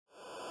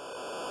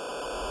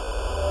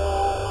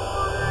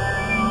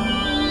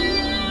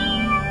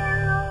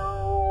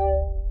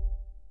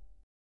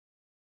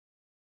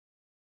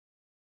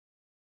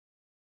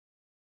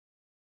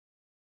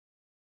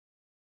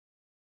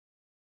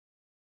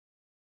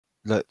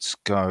let's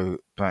go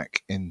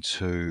back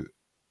into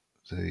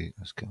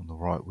let's get on the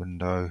right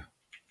window,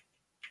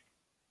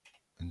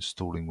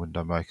 installing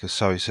WindowMaker.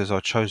 So it says I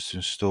choose to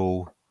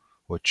install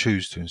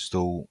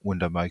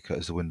WindowMaker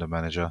as the window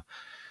manager.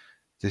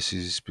 This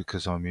is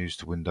because I'm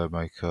used to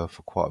WindowMaker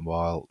for quite a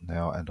while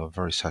now and I'm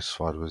very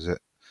satisfied with it.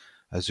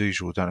 As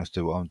usual, don't have to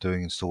do what I'm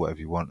doing, install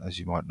whatever you want. As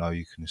you might know,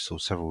 you can install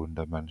several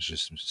window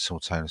managers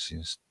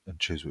simultaneously and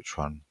choose which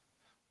one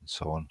and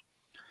so on.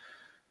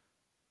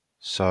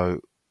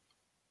 So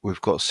we've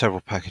got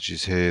several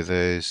packages here.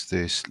 There's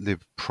this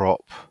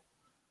libprop,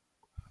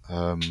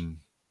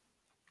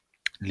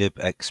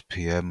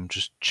 libxpm.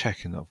 Just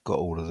checking that I've got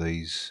all of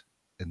these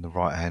in the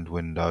right hand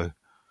window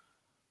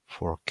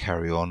before I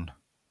carry on.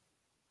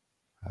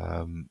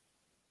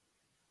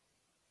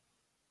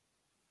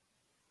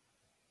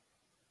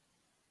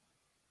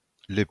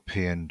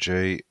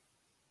 libpng,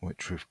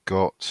 which we've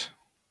got.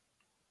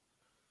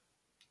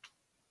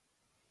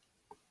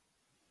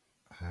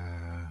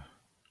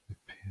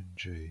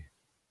 libpng.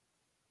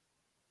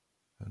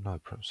 No,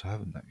 perhaps I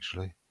haven't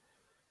actually.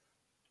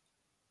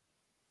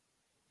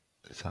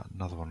 Is that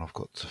another one I've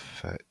got to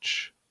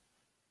fetch?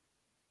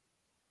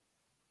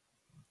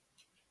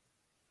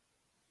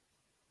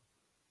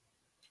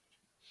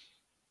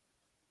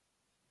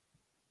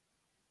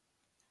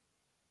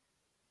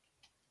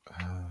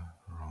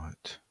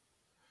 Right.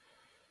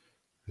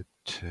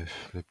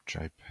 libtiff,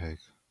 libjpeg.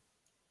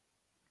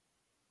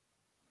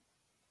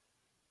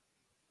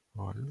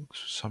 Right, it looks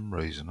for some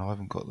reason I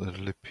haven't got the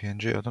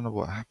libpng. I don't know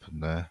what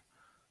happened there.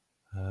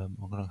 I'm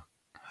going to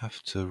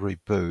have to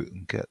reboot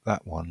and get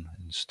that one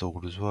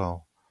installed as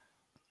well.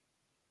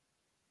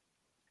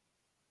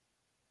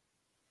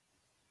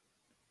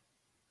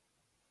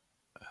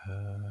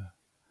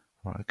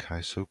 Right,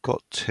 okay, so we've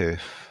got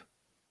TIFF,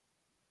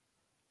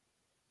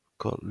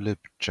 got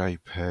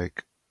libjpeg,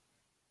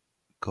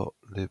 got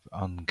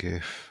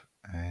libungif,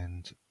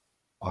 and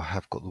I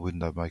have got the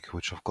WindowMaker,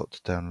 which I've got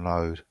to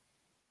download.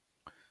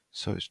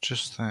 So it's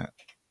just that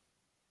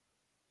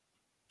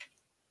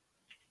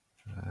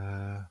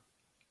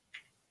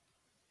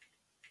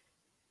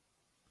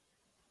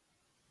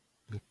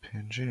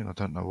libpng, and I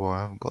don't know why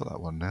I haven't got that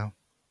one now.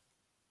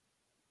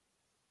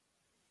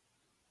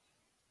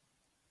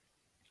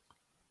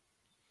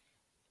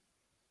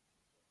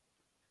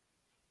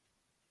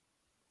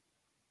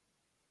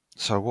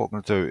 So what I'm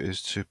going to do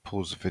is to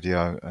pause the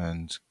video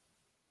and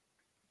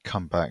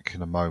come back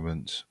in a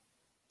moment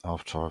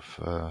after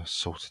I've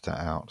sorted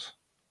that out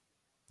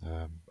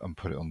and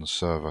put it on the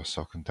server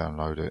so I can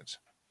download it.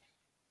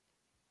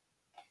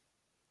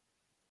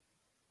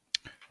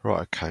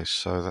 Right, okay,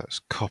 so that's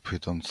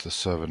copied onto the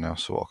server now,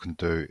 so what I can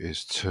do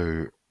is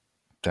to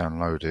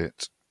download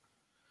it.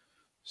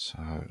 So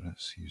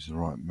let's use the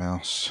right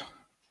mouse.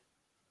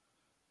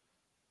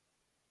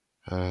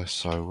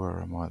 So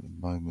where am I at the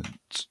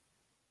moment?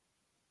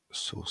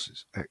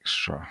 Sources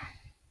extra.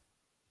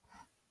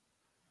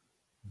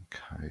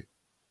 Okay.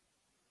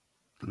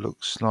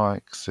 Looks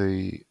like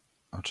I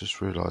just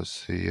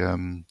realised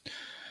the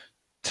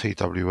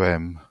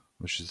TWM,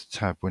 which is the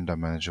tab window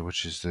manager,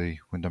 which is the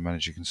window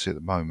manager you can see at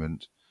the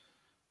moment,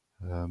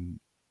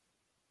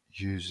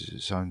 uses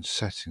its own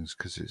settings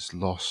because it's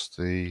lost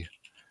the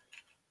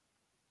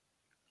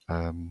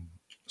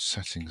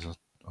settings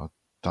I've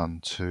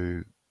done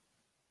to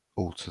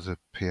alter the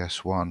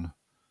PS1,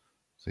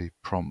 the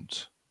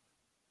prompt,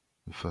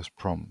 the first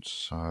prompt.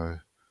 So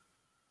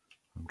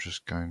I'm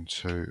just going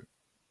to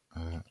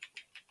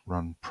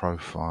run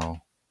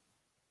profile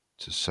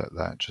to set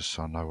that, just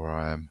so I know where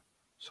I am.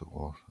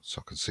 So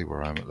I can see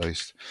where I am at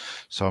least.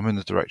 So I'm in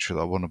the directory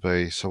that I want to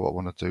be. So what I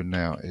want to do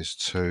now is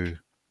to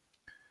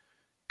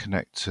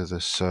connect to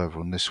the server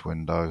on this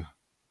window,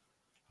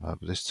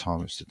 but this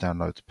time it's to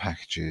download the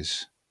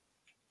packages.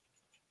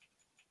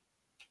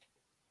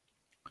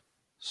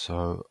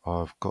 So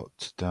I've got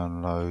to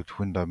download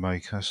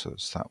WindowMaker, so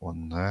it's that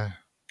one there.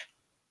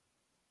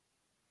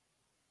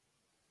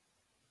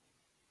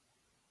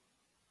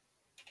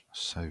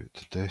 Save it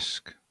to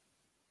disk.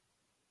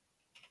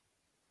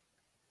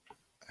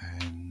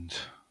 And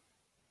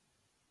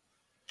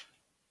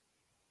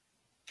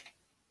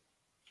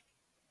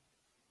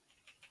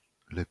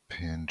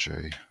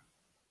libpng.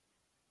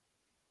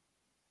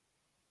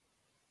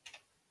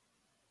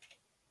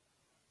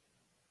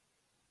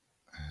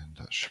 And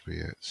that should be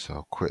it. So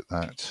I'll quit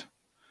that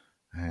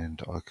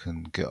and I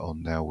can get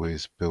on now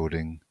with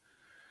building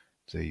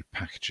the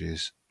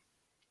packages.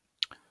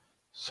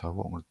 So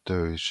what I'm going to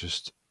do is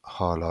just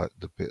highlight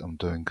the bit I'm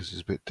doing because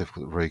it's a bit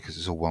difficult to read because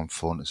it's all one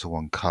font, it's all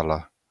one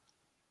colour.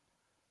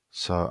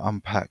 So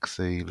unpack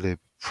the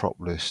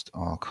libproplist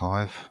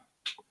archive.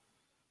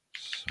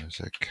 So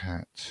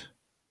zcat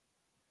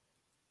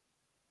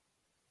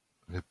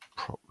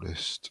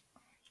libproplist.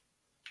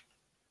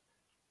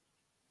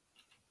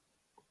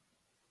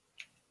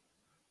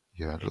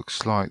 Yeah, it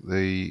looks like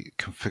the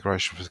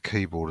configuration for the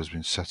keyboard has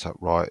been set up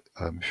right.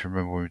 If you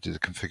remember when we did the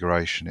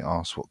configuration, it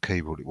asked what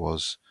keyboard it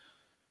was,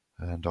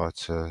 and I had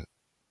to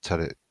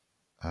tell it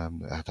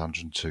it had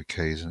 102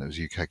 keys and it was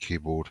UK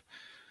keyboard.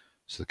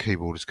 So the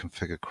keyboard is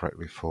configured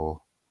correctly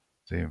for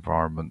the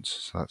environment,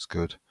 so that's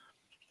good.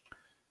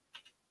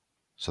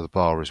 So the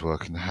bar is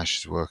working, the hash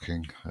is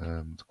working,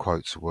 the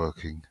quotes are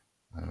working.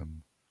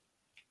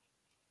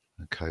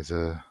 Okay,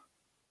 the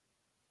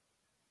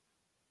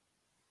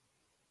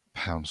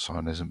pound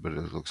sign isn't, but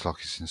it looks like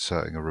it's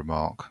inserting a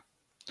remark,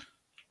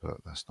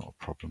 but that's not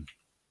a problem.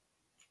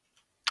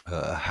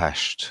 A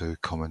hash to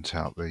comment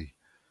out the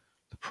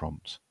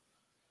prompt.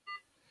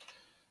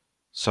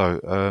 So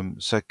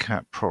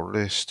zcat prop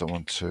list, I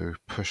want to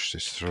push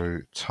this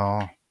through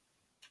tar,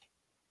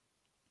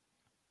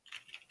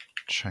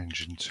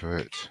 change into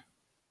it,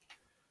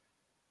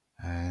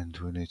 and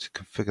we need to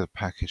configure the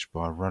package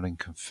by running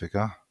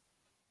configure.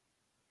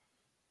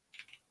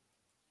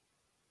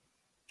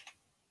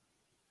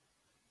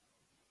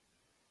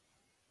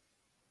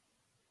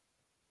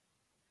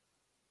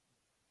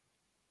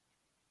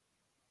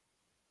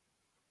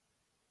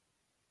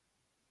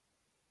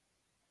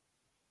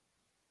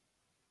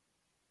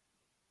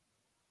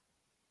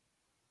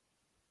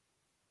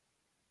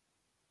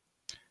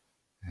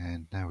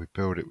 And now we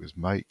build it with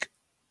make.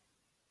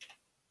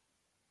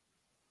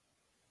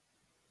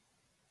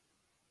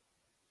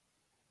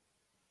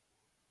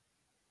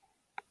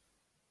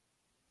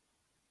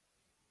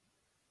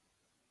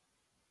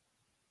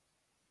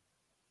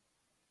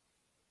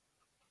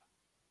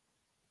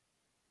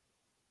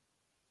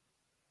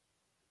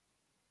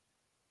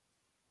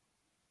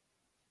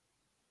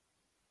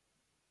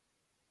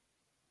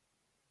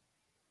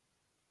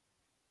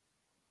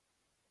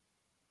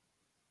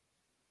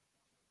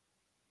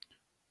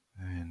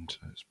 And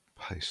let's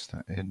paste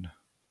that in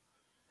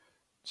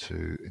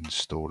to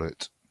install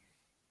it.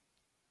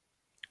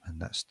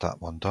 And that's that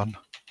one done.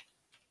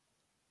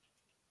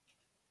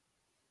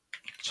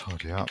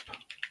 Tidy up.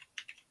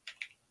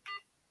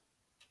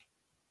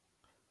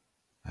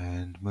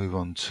 And move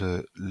on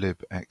to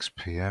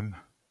libxpm.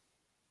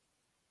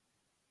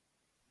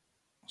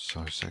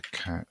 So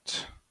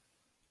zcat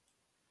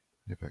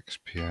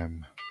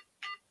libxpm.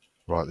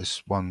 Right,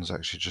 this one's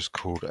actually just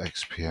called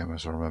xpm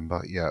as I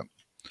remember. Yeah.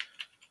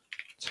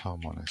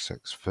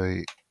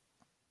 tar-xv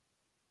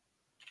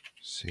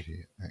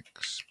cd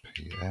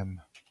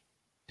xpm.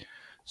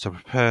 So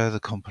prepare the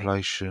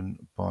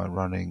compilation by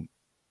running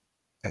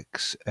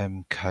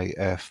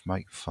xmkf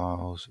make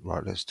files.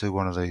 Right, let's do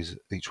one of these,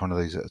 each one of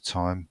these at a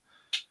time,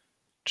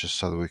 just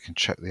so that we can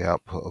check the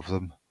output of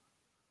them.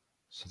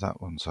 So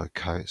that one's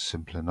okay, it's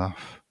simple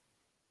enough.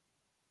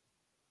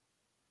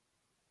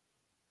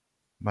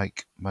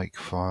 Make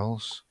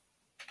files.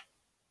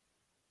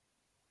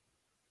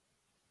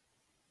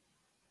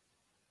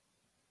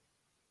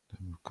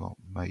 Then we've got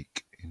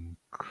make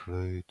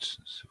includes.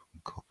 Let's see if we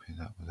can copy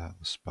that without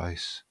the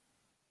space.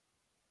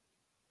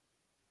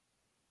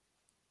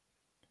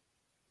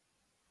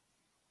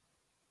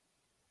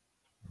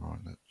 Right,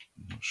 I'm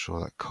not sure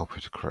that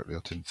copied correctly. I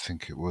didn't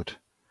think it would.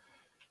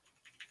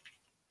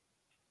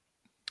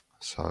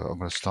 So I'm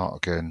going to start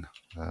again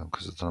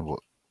because I don't know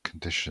what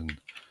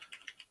condition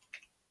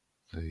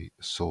the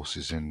source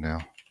is in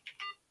now.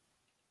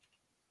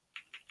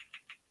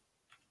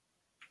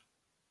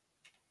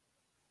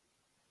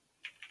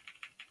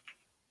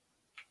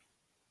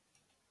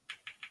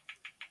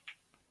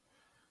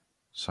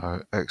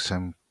 So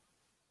xmkmf,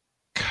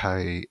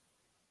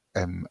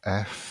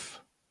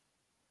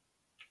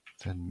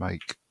 then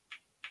make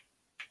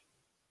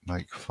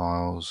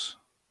files.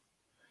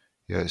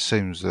 Yeah, it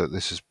seems that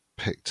this has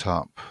picked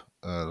up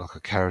like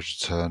a carriage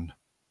return.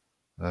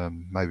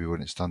 Maybe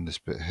when it's done this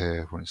bit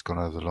here, when it's gone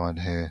over the line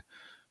here,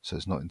 so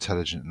it's not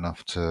intelligent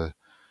enough to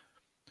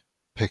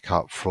pick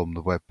up from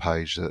the web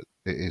page that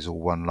it is all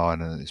one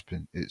line and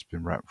it's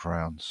been wrapped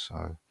around.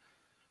 So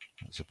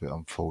that's a bit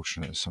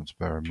unfortunate. It's something to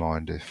bear in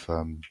mind if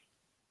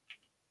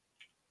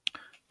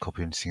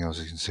copy anything else.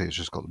 You can see it's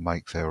just got the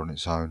make there on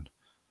its own,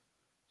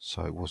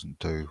 so it wasn't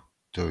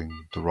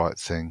doing the right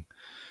thing.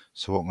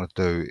 So what I'm going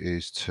to do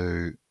is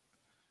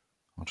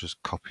I'll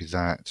just copy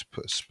that,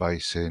 put a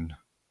space in,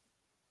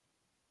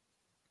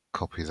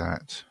 copy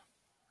that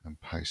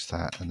and paste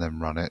that, and then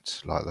run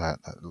it like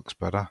that. That looks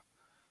better.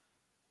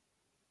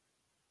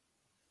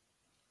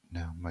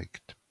 Now make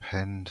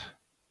depend.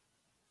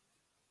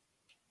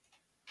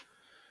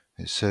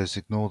 It says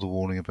ignore the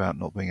warning about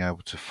not being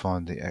able to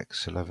find the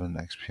x11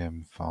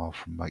 xpm file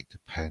from make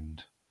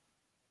depend.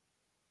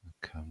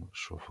 Okay, I'm not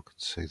sure if I can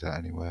see that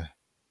anywhere.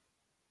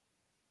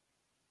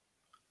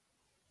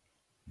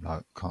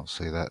 No, can't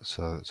see that,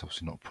 so that's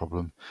obviously not a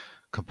problem.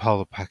 Compile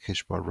the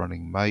package by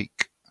running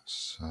make.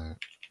 So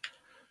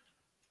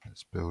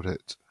let's build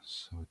it.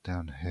 So we're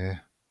down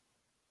here.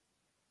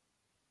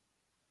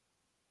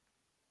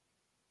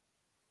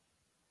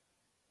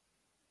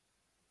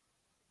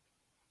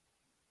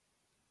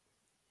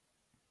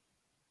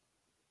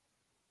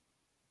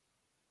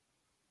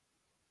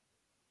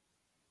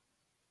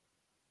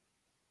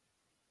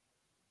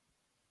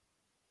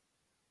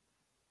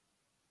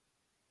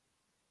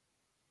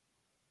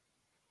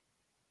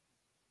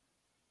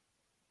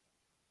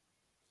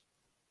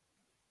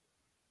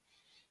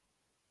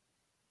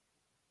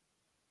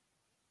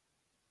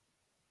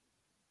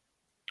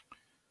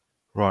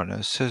 Right, now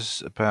it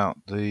says about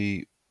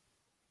the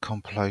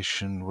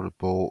compilation will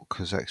abort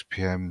because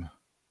xpm.h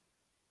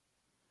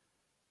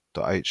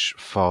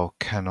file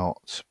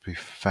cannot be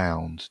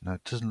found. Now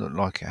it doesn't look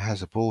like it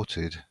has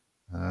aborted.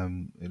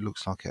 It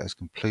looks like it has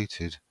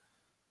completed.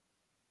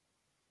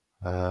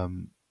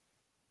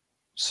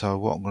 So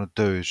what I'm going to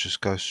do is just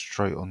go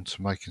straight on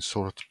to making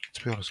sort of,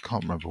 to be honest, I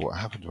can't remember what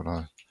happened when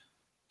I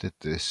did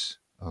this.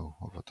 Oh,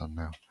 what have I done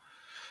now?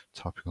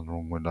 Typing on the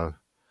wrong window.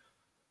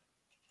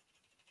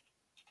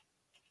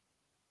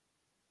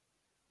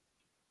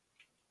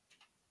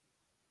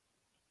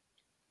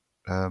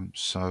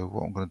 So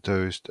what I'm going to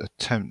do is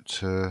attempt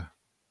to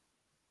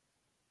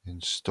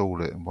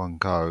install it in one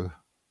go,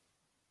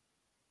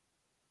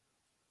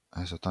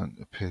 as I don't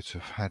appear to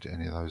have had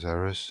any of those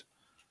errors.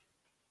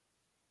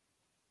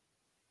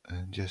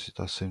 And yes, it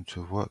does seem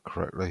to have worked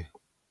correctly.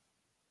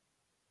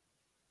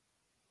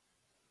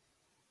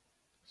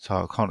 So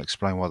I can't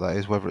explain why that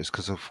is, whether it's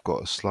because I've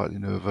got a slightly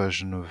newer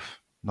version of...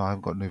 No, I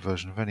haven't got a new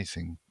version of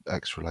anything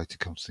X related,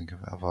 come to think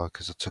of it, have I?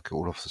 Because I took it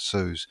all off the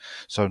SUSE.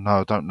 So no,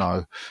 I don't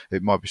know.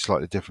 It might be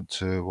slightly different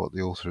to what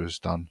the author has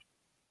done.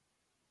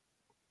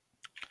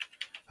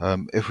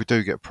 If we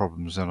do get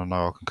problems, then I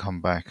know I can come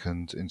back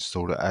and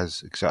install it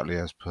exactly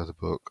as per the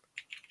book.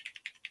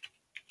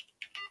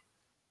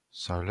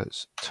 So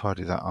let's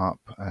tidy that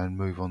up and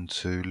move on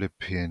to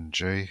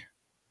libpng.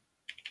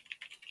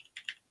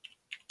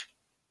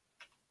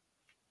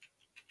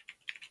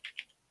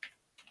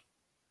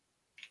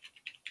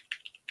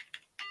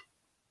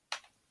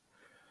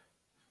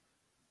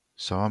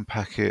 So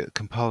unpack it,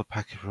 compile the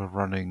package for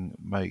running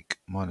make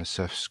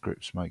 -f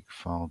scripts make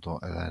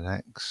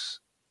file.lnx.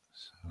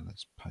 So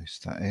let's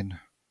paste that in.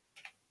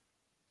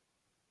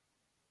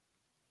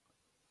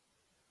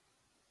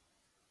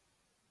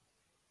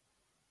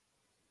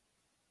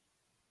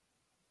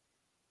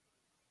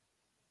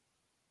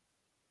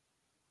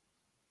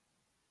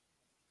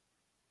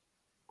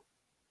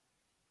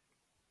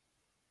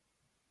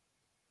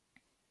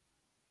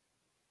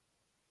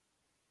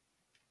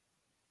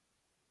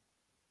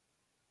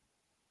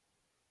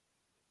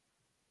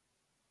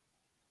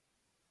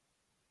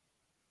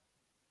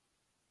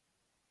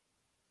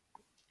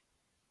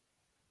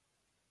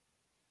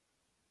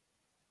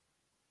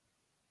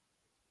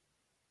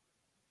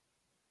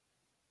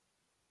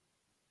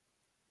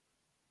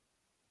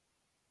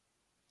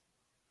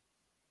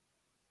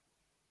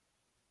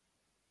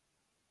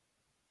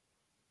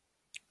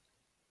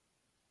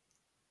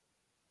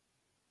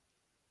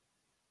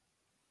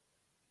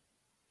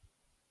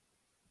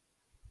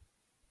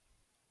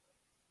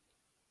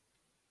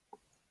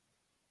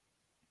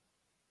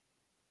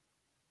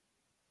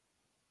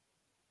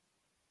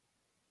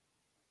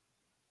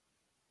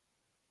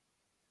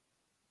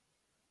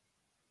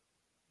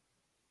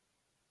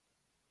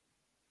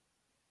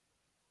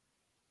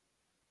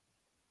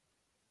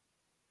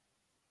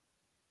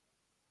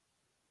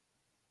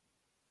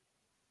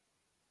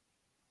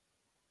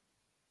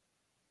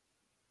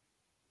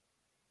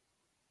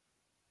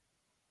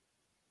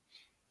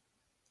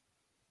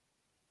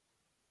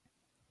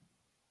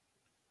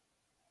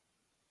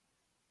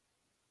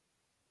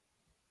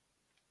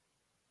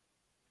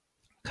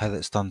 Okay,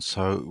 that's done.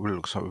 So it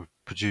looks like we've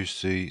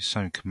produced the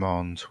same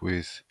command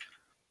with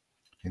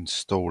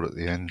install at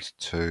the end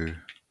to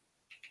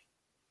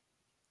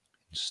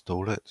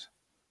install it.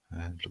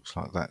 And it looks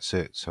like that's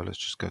it. So let's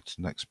just go to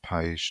the next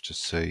page to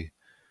see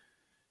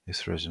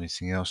if there is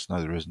anything else. No,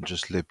 there isn't,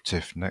 just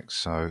libtiff next.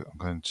 So I'm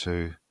going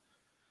to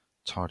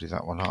tidy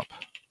that one up.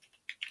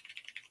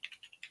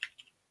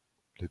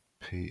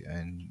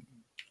 libpng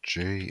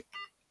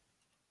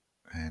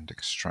and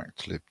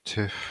extract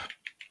libtiff.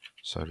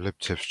 So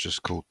libtiff's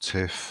just called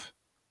tiff.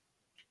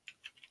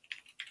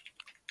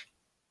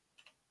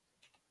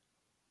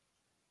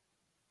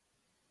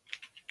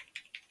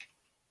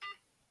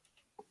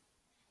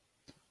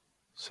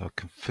 So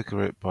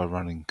configure it by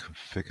running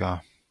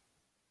configure.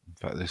 In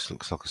fact, this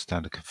looks like a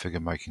standard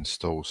configure make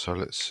install. So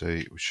let's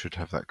see, we should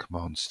have that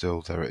command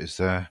still. There it is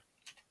there.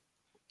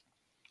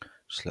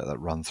 Just let that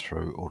run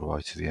through all the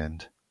way to the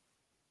end.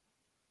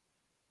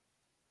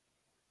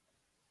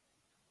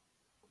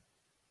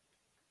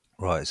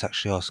 Right, it's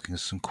actually asking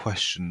us some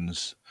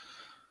questions.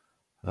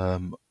 I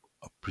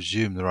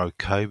presume they're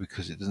okay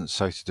because it doesn't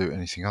say to do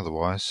anything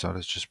otherwise. So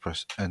let's just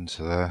press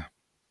enter there.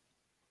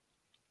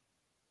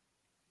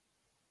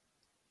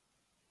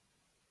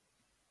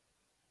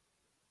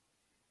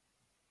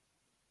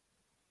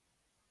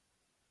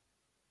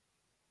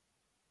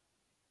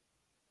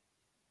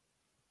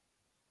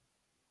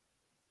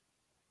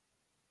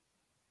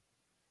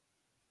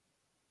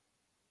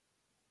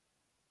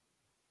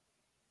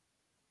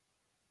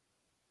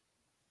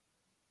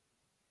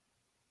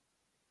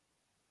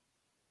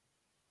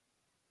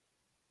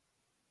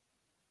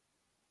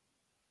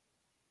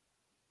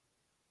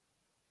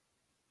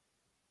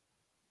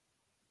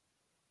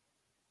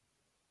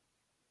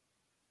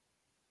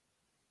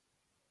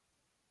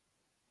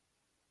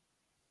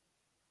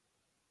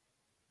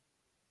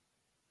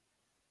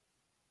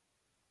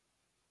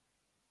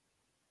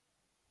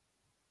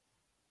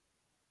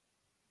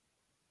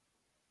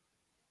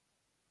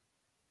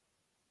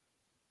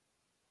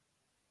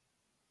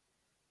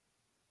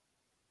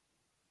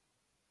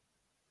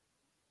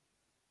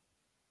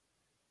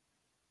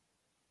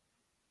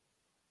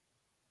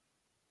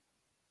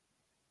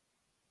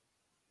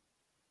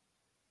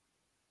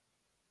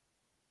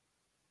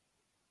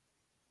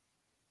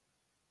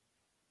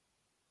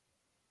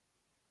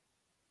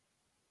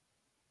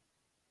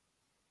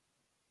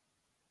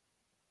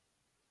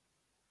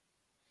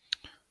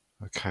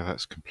 Okay,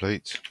 that's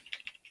complete.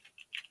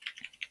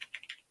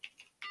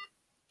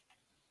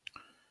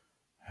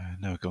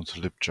 And now we've gone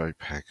to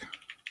libjpeg.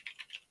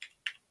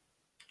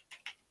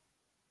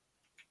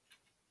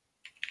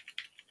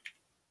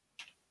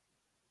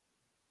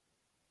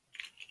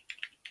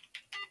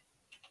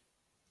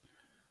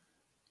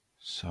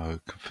 So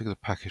configure the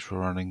package we're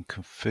running,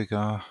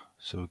 configure.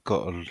 So we've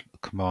got a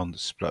command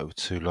that's split over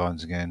 2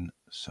 lines again.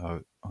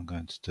 So I'm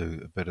going to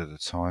do a bit at a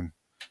time.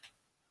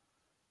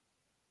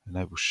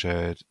 Enable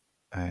shared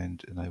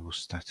and enable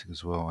static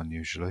as well,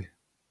 unusually.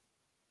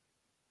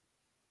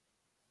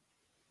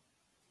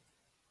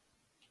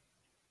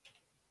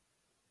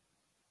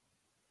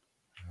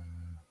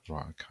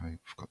 Right, okay,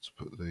 forgot to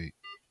put the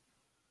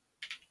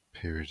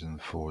period and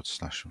the forward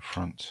slash in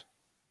front.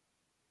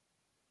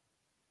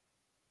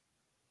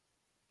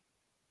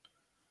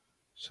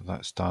 So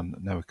that's done.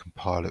 Now we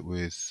compile it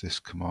with this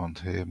command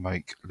here,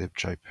 make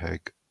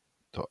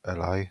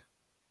libjpeg.la.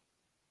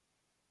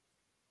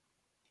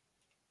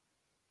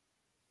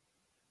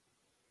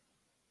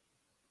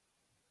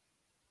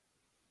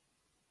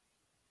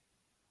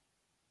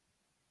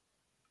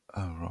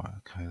 Oh right,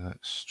 okay,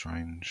 that's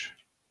strange.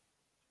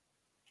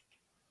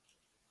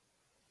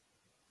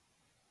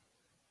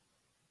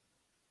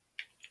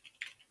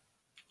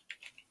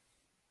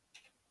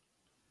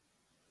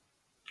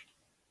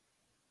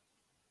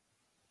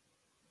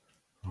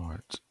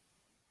 Right.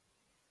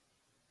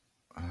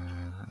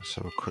 Let's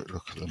have a quick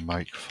look at the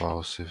make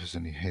file, see if there's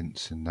any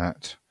hints in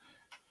that.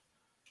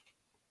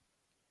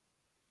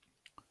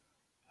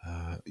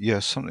 Yeah,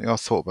 something I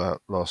thought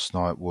about last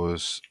night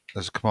was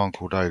there's a command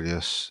called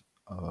alias.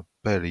 I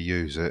barely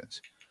use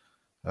it,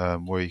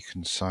 where you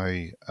can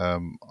say I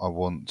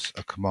want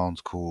a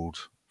command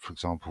called, for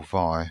example,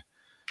 vi,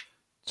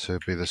 to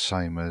be the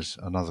same as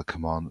another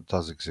command that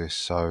does exist.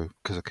 So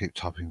because I keep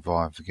typing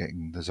vi and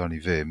forgetting there's only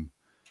vim,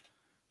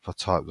 if I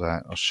type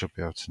that, I should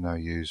be able to now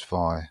use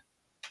vi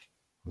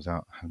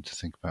without having to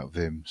think about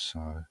vim. So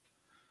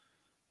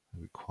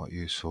that'd be quite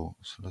useful.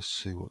 So let's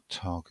see what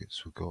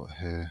targets we've got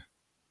here.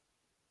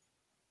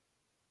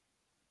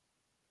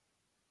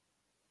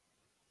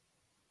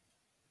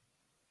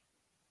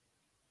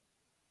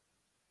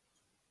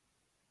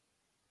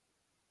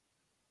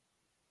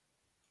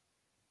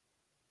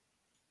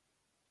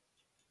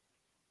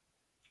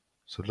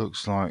 So it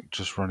looks like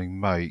just running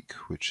make,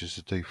 which is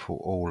the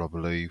default all I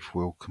believe,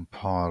 will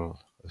compile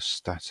a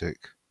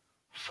static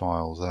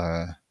file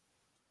there.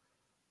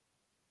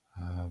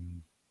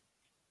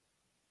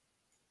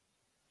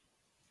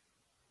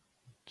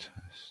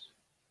 Test.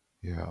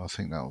 Yeah, I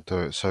think that'll do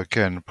it. So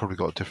again, I've probably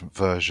got a different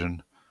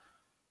version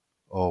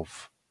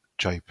of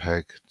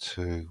JPEG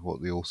to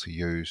what the author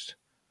used.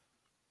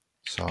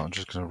 So I'm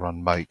just going to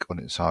run make on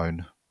its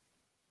own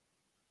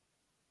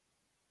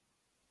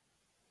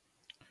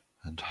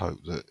and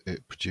hope that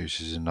it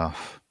produces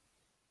enough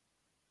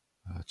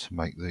to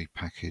make the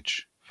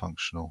package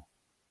functional.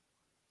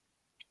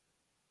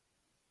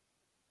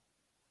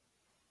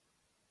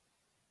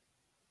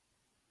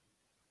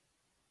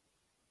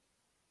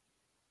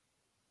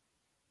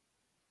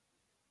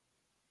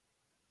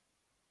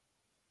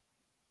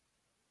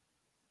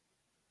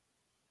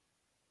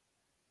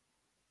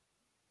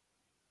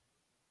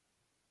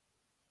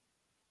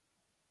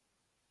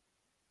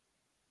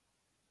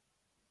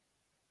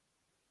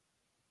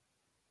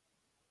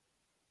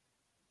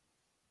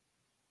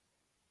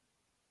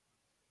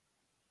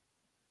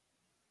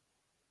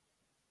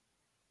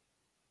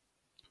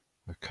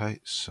 Okay,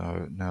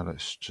 so now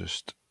let's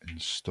just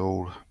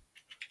install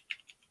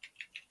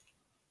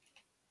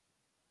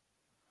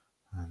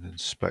and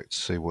inspect to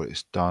see what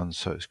it's done.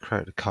 So it's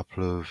created a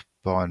couple of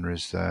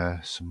binaries there,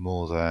 some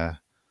more there,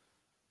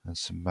 and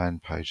some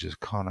man pages.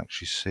 Can't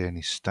actually see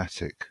any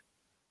static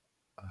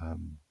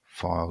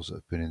files that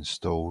have been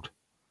installed.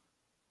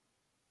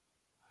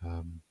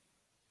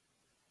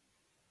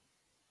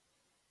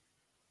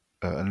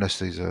 Unless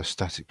these are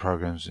static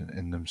programs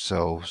in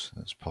themselves,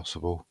 that's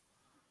possible.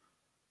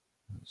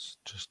 Let's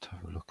just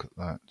have a look at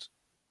that.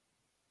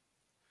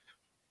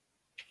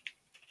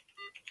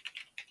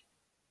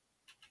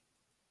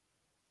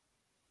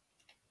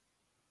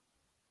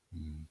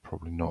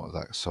 Probably not at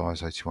that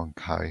size,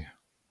 81K.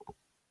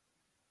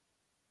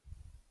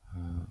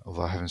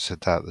 Although having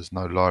said that, there's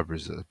no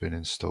libraries that have been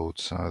installed,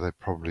 so they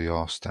probably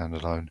are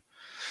standalone.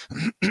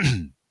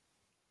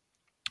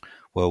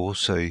 Well, we'll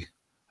see.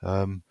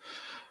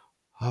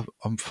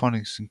 I'm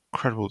finding it's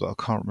incredible that I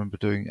can't remember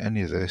doing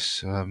any of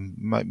this.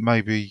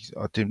 Maybe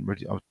I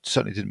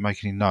certainly didn't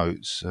make any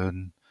notes,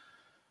 and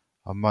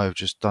I may have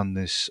just done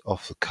this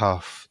off the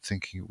cuff,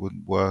 thinking it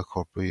wouldn't work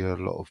or be a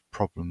lot of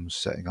problems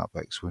setting up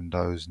X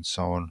Windows and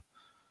so on,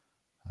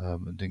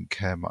 and didn't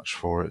care much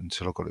for it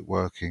until I got it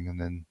working.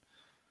 And then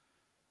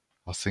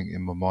I think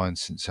in my mind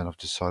since then I've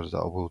decided that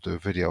I will do a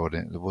video on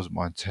it. It wasn't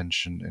my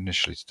intention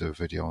initially to do a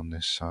video on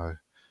this, so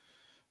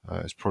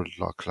it's probably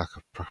like lack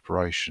of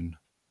preparation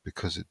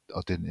because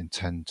I didn't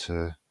intend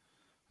to,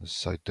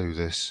 as I say, do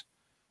this.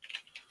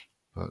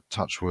 But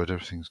touch wood,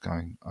 everything's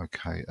going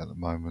okay at the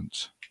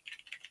moment.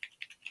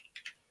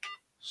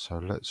 So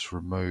let's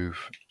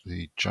remove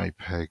the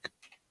JPEG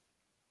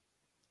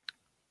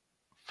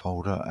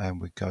folder and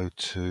we go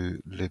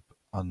to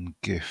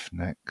libungif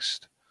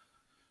next.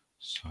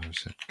 So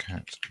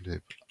zcat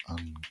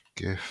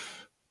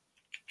libungif.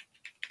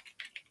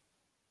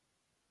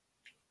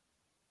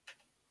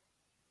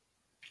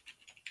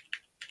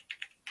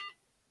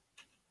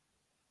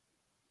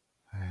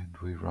 And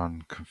we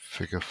run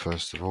configure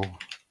first of all.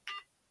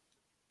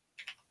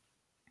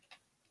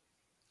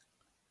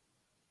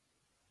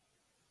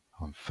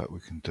 In fact, we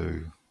can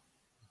do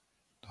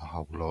the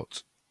whole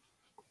lot.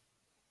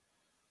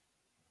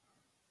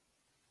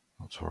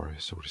 Not to worry,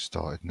 it's already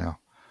started now.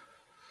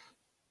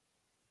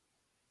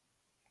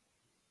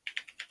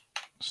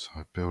 So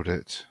build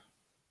it.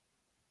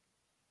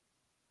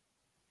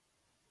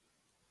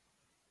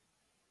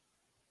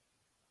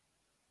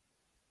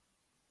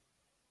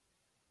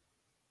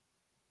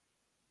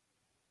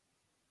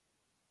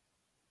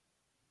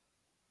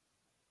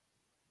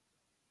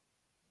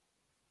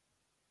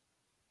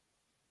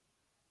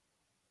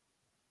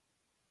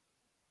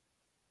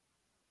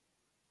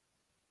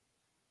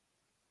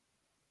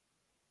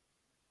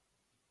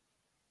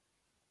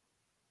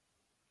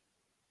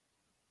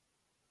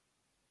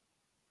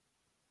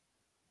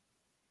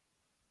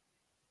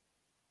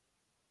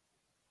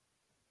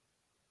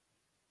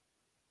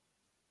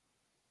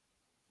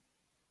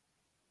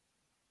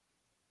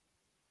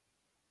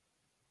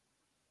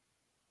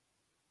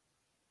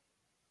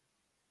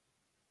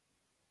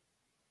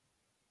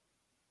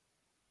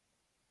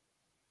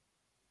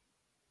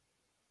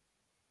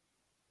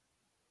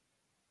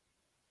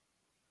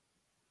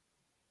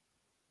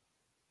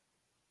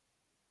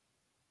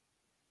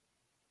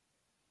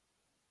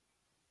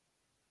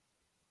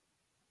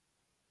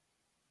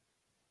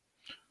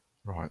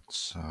 Right,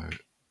 so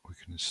we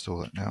can install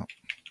that now.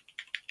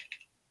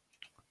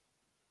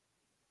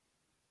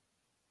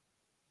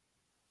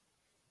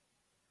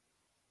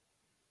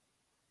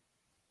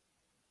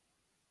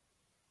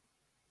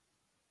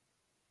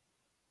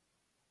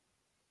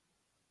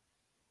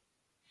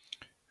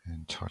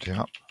 And tidy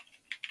up.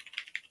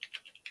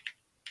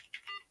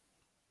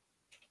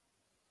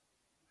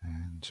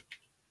 And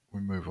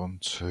we move on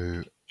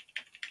to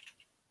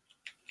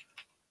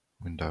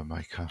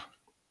WindowMaker.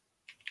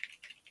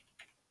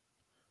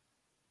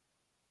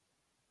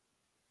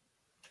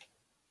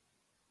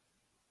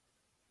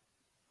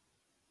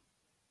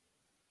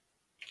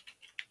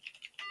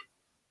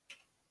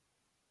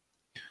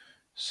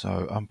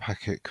 So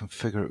unpack it,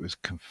 configure it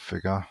with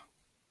configure.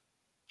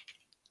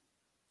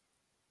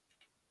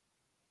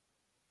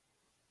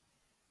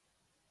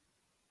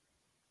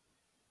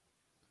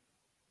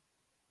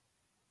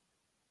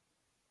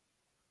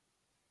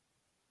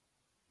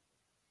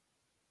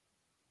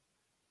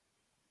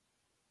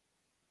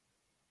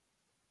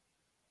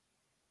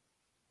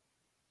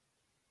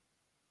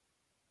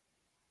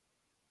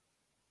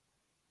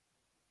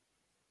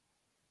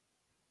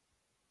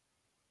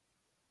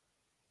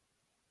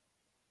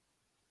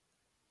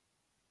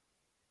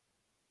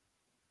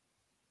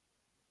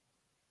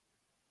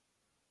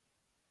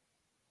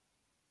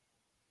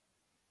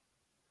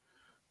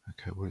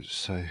 Okay, what does it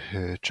say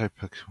here?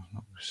 JPEG was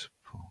not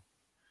support.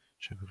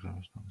 JPEG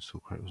was not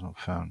installed correctly, was not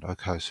found.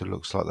 Okay, so it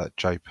looks like that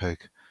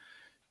JPEG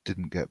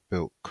didn't get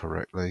built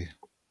correctly.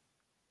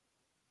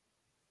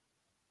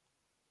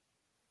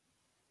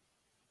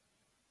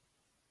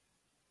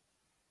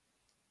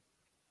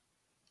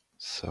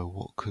 So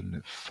what couldn't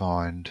it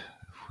find?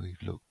 If we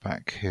look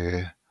back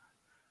here,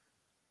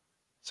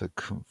 so it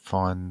couldn't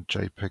find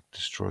JPEG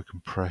destroy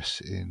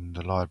compress in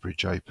the library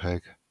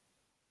JPEG.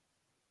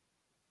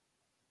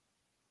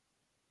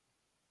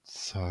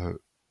 So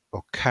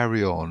I'll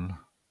carry on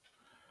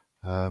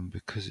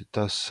because it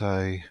does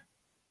say,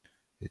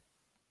 it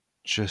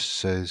just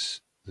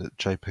says that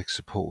JPEG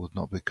support would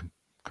not be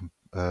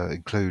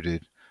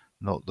included,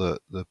 not that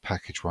the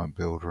package won't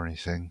build or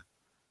anything.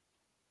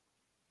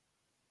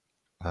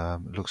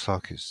 It looks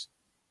like it's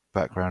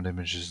background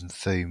images and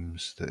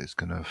themes that it's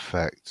going to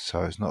affect,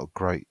 so it's not a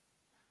great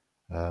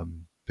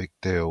big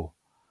deal.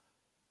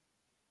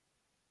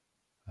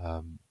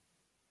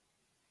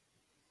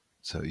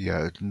 So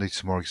yeah, it needs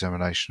some more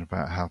examination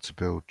about how to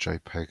build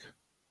JPEG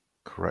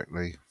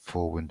correctly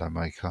for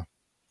WindowMaker.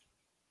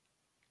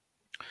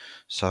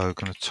 So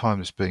kind of time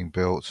it's being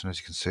built, and as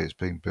you can see, it's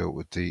being built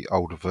with the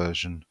older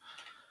version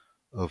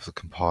of the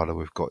compiler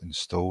we've got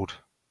installed,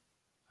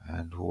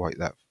 and we'll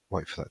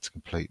wait for that to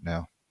complete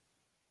now.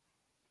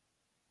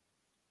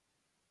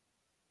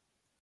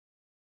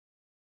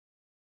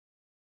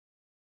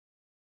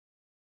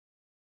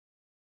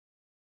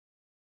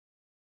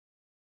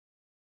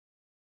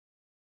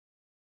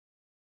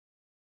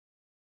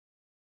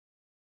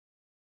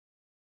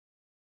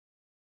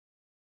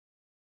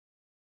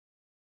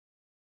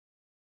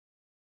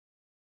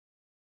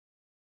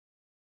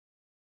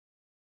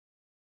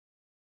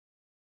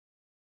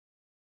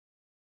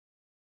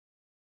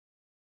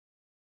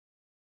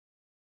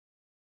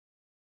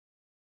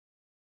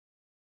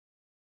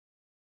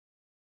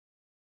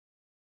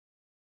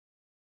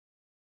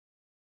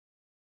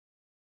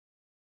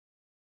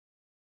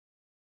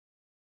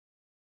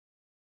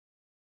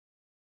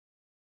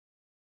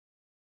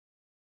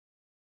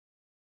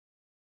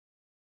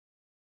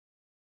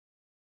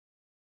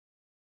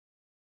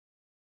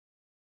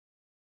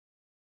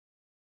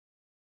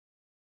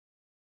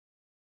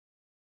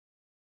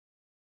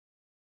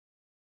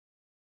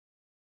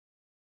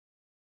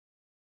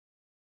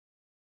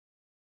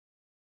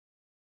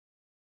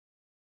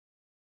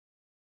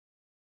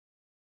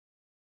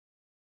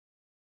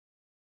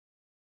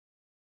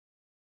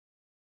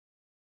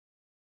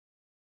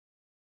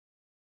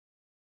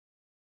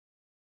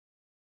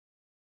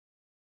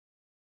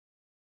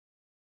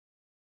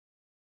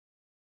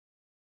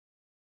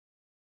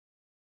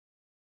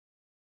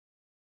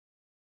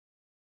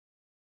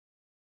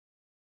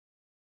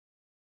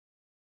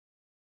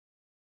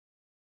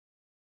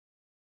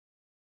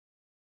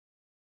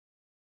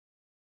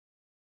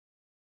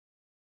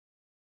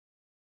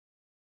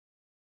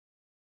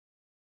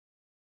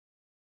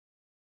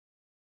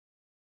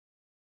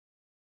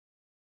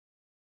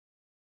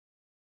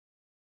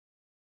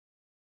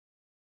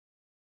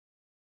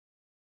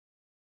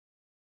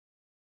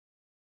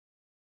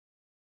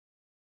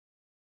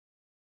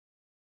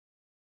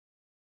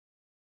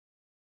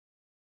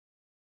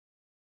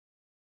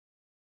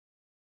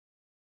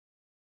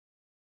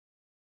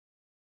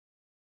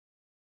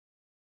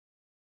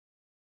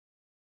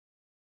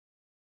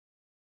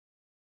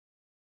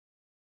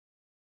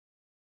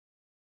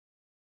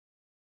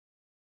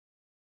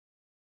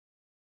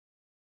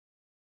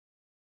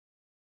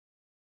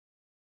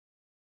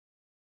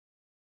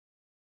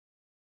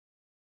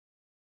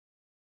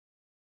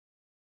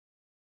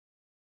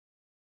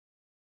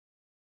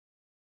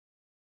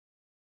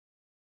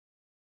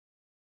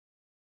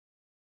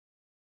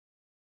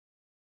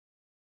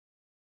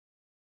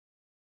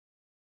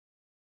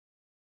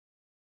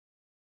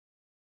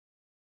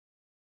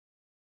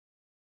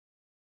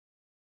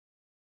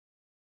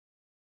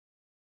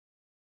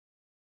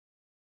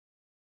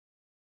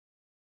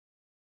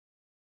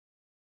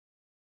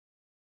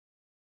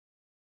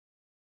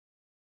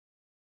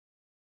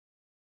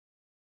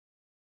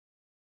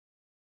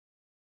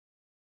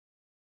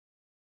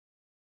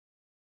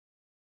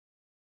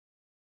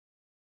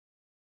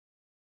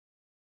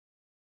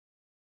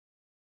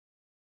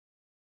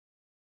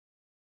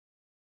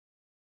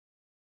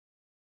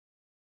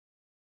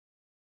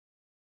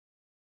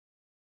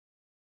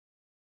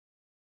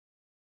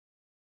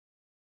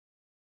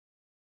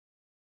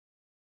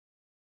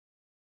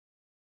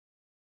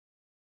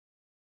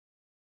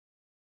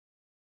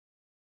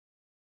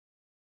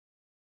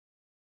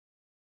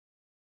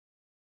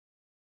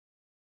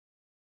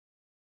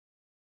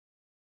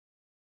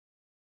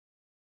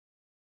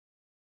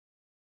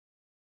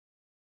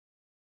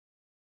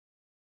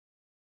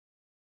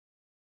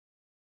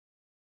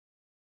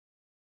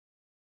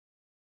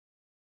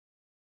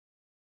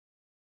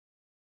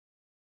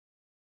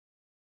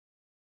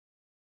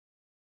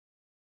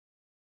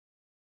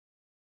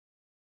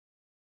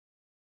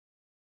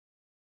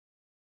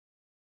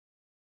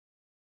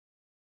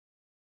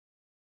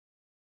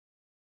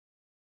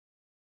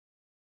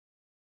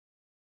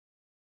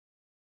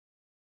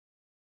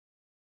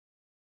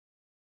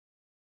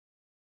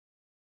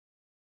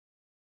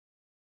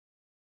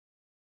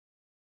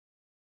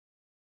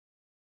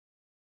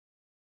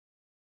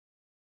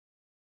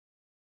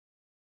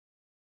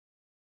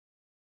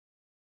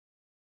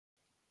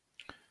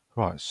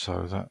 Right,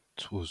 so that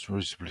was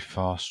reasonably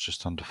fast,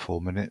 just under 4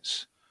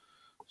 minutes.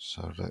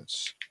 So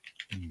let's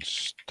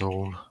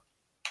install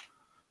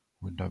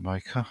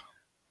WindowMaker.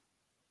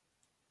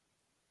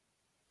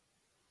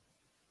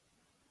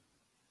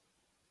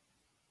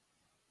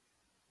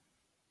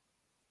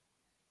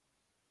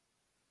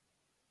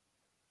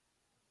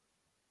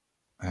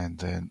 And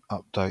then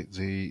update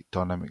the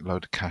dynamic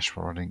loader cache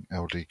by running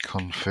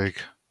ld-config.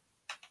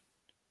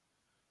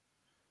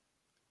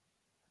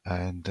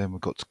 And then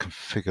we've got to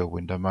configure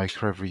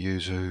WindowMaker. Every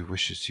user who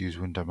wishes to use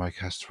WindowMaker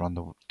has to run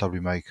the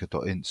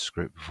wmaker.inst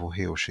script before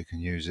he or she can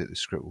use it. The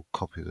script will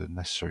copy the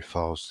necessary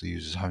files to the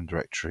user's home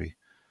directory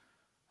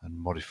and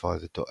modify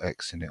the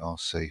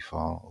 .xinitrc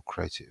file or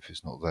create it if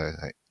it's not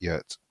there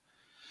yet.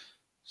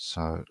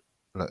 So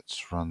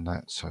let's run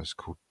that. So it's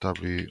called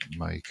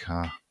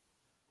wmaker.inst.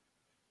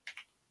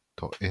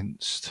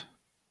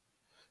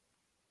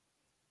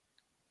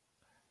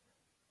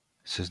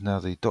 It says now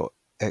the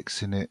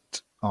 .xinitrc.xclients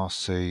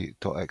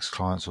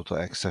or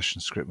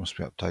 .xsession script must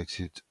be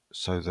updated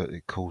so that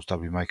it calls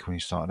WMaker when you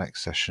start an X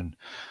session.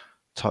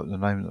 Type the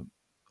name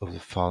of the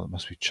file that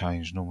must be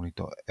changed, normally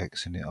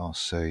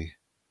 .xinitrc.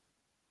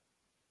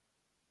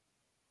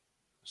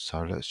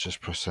 So let's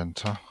just press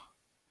enter.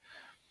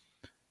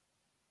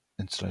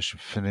 Installation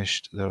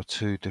finished. There are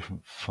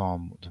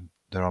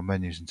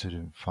menus in two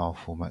different file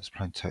formats: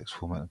 plain text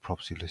format and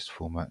property list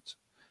format.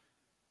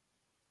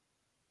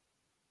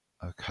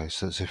 Okay,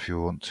 so that's if you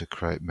want to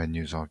create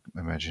menus, I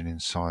imagine,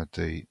 inside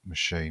the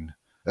machine,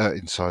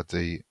 inside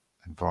the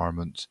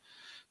environment.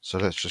 So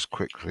let's just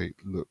quickly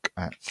look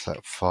at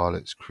that file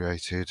it's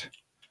created.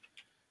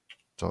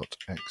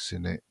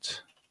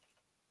 .xinit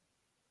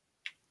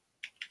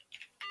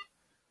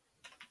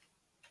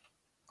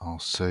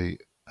rc,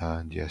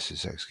 and yes,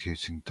 it's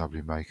executing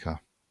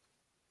WMaker.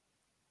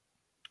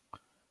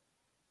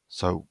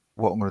 So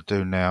what I'm going to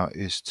do now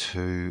is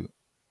to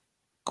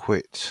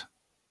quit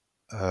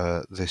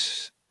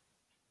this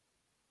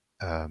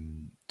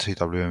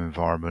TWM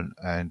environment,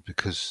 and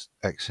because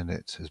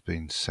xinit has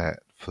been set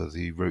for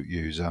the root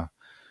user,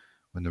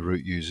 when the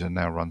root user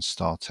now runs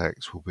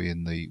StartX, will be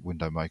in the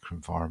WindowMaker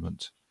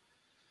environment.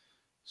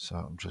 So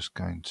I'm just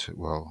going to,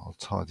 well, I'll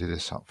tidy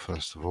this up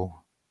first of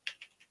all.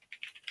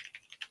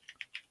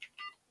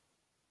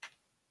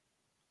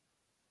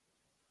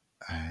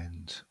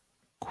 And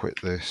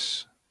quit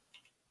this,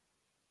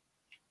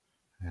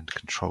 and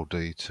Control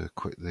D to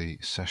quit the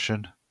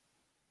session.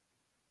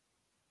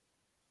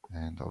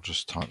 And I'll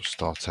just type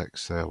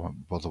StartX there. I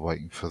won't bother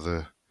waiting for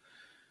the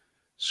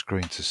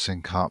screen to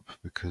sync up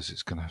because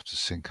it's going to have to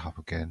sync up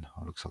again.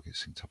 It looks like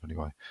it's synced up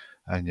anyway.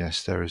 And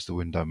yes, there is the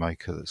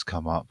WindowMaker that's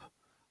come up.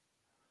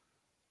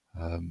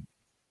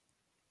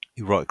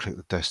 You right click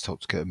the desktop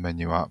to get a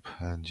menu up,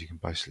 and you can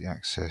basically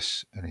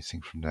access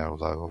anything from there,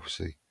 although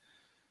obviously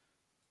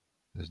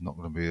there's not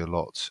going to be a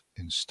lot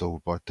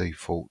installed by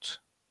default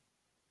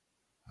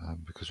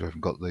because we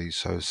haven't got these.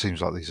 So it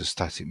seems like these are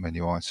static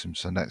menu items.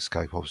 So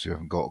Netscape, obviously we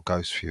haven't got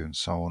Ghost View and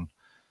so on.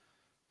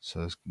 So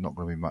there's not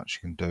going to be much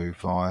you can do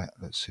via.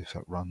 Let's see if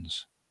that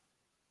runs.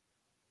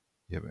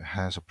 Yep, it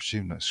has. I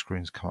presume that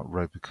screen's come up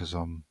red because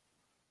I'm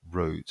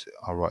root.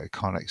 Alright, it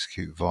can't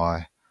execute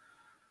vi.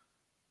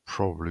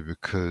 Probably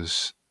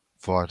because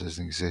vi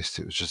doesn't exist.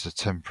 It was just a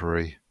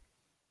temporary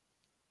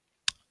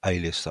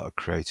alias that I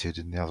created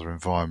in the other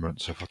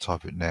environment. So if I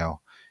type it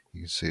now,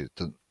 you can see it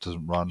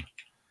doesn't run.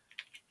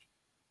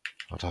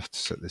 I'd have to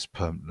set this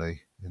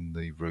permanently in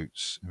the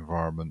roots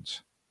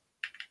environment.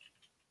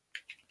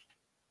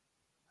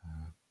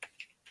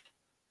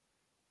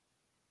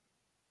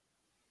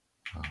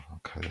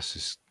 Okay,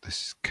 this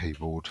is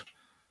keyboard.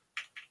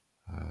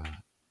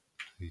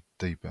 The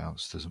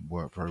debounce doesn't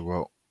work very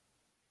well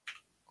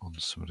on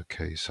some of the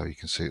keys, so you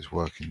can see it's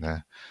working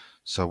there.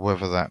 So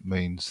whether that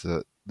means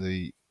that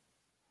the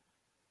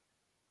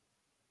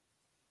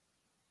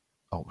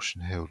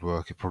option here would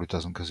work, it probably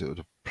doesn't, because it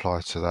would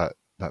apply to that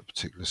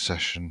particular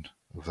session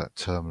of that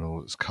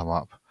terminal that's come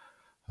up.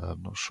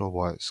 I'm not sure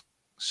why it's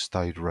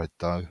stayed red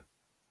though.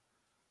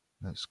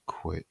 Let's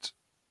quit,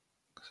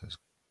 because it's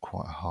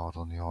quite hard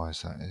on the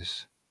eyes, that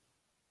is.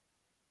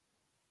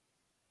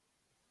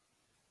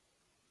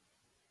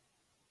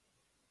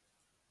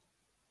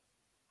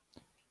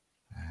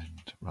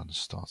 And run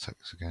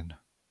StartX again.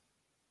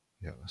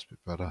 Yeah, that's a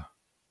bit better.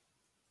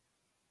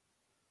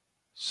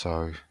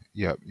 So,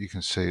 yeah, you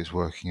can see it's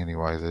working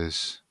anyway.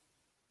 There's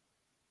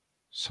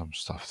some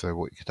stuff there.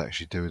 What you could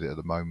actually do with it at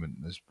the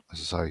moment, there's,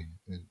 as I say,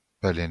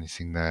 barely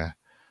anything there.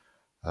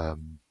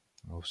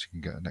 Obviously, you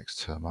can get the next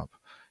term up.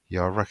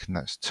 Yeah, I reckon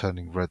that's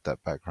turning red,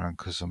 that background,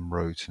 because I'm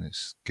root and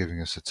it's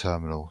giving us a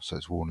terminal, so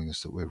it's warning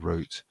us that we're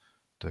root,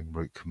 doing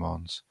root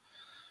commands.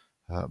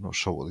 I'm not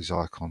sure what these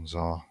icons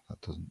are.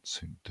 That doesn't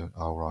seem to.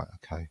 Oh, right,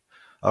 okay.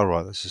 Oh,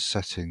 right, that's the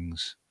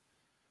settings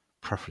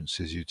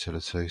preferences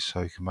utility,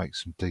 so you can make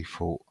some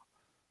default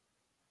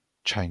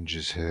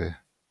changes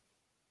here.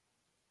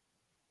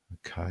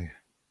 Okay.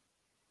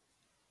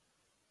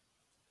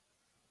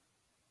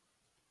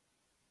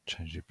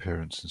 Change the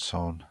appearance and so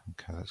on.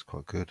 Okay, that's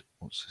quite good.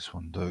 What's this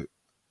one do?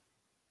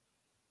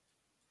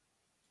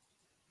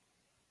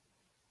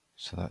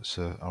 So that's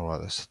alright,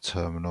 that's the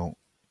terminal.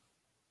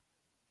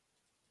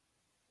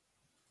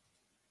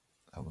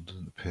 That one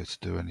doesn't appear to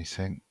do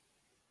anything.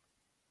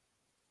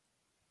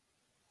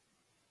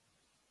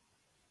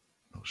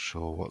 Not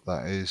sure what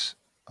that is.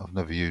 I've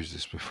never used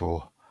this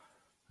before,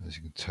 as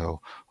you can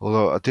tell.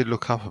 Although I did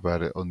look up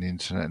about it on the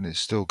internet and it's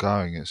still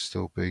going. It's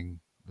still being,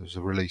 there's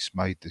a release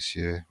made this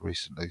year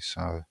recently,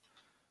 so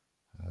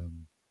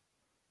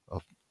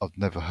I've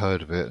never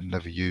heard of it and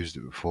never used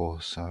it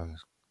before, so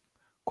it's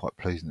quite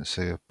pleasing to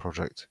see a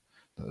project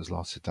that has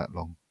lasted that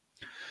long.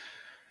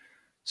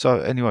 So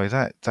anyway,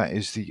 that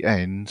is the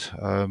end.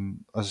 As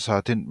I say,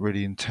 I didn't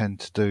really intend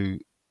to do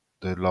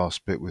the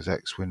last bit with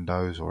X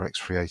Windows or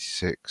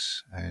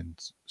X386, and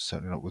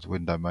certainly not with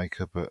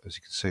WindowMaker, but as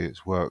you can see,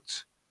 it's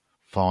worked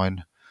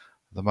fine.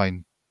 The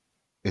main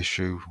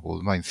issue, or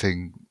the main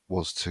thing,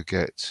 was to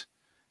get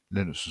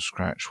Linux from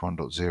scratch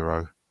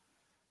 1.0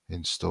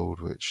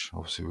 installed, which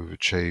obviously we've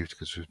achieved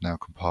because we've now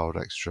compiled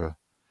extra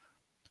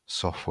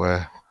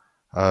software.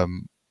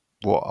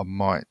 What I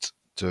might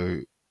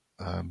do,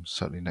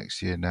 certainly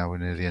next year, now we're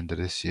near the end of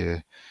this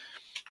year,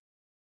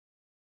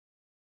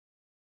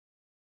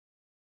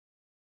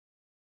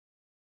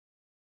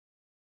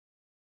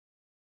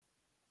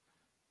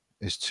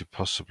 is to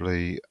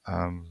possibly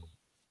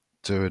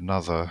do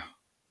another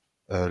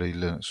early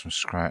Linux from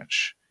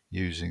scratch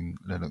using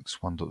Linux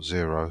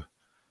 1.0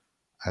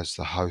 as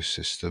the host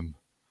system.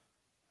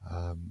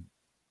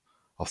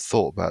 I've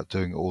thought about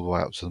doing it all the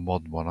way up to the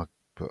modern one,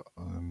 but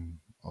I'm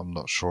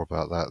not sure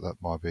about that.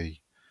 That might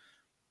be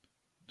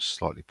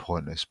slightly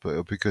pointless, but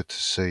it'll be good to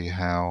see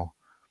how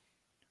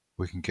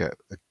we can get,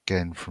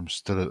 again, from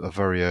still a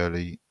very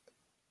early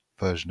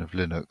version of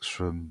Linux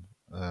from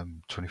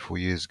 24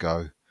 years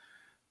ago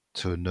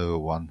to a newer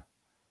one,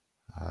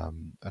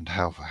 and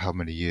how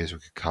many years we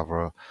could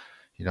cover.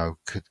 You know,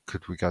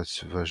 could we go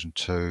to version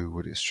 2?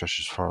 Would it stretch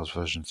as far as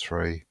version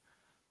 3,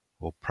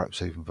 or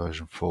perhaps even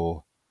version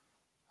 4?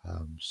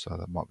 So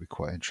that might be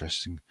quite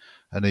interesting,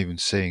 and even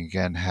seeing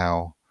again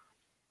how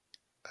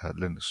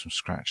Linux from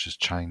scratch has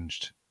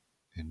changed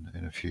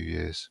in a few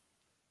years.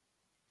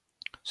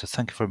 So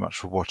thank you very much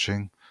for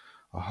watching.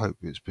 I hope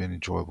it's been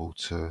enjoyable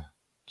to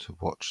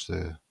watch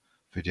the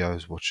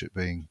videos, watch it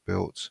being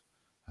built.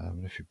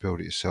 And if you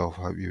build it yourself,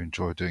 I hope you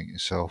enjoy doing it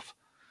yourself.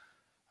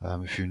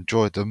 If you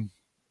enjoyed them,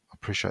 I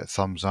appreciate a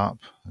thumbs up,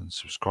 and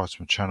subscribe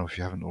to my channel if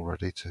you haven't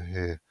already to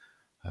hear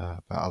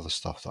about other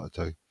stuff that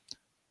I do.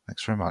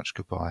 Thanks very much.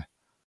 Goodbye.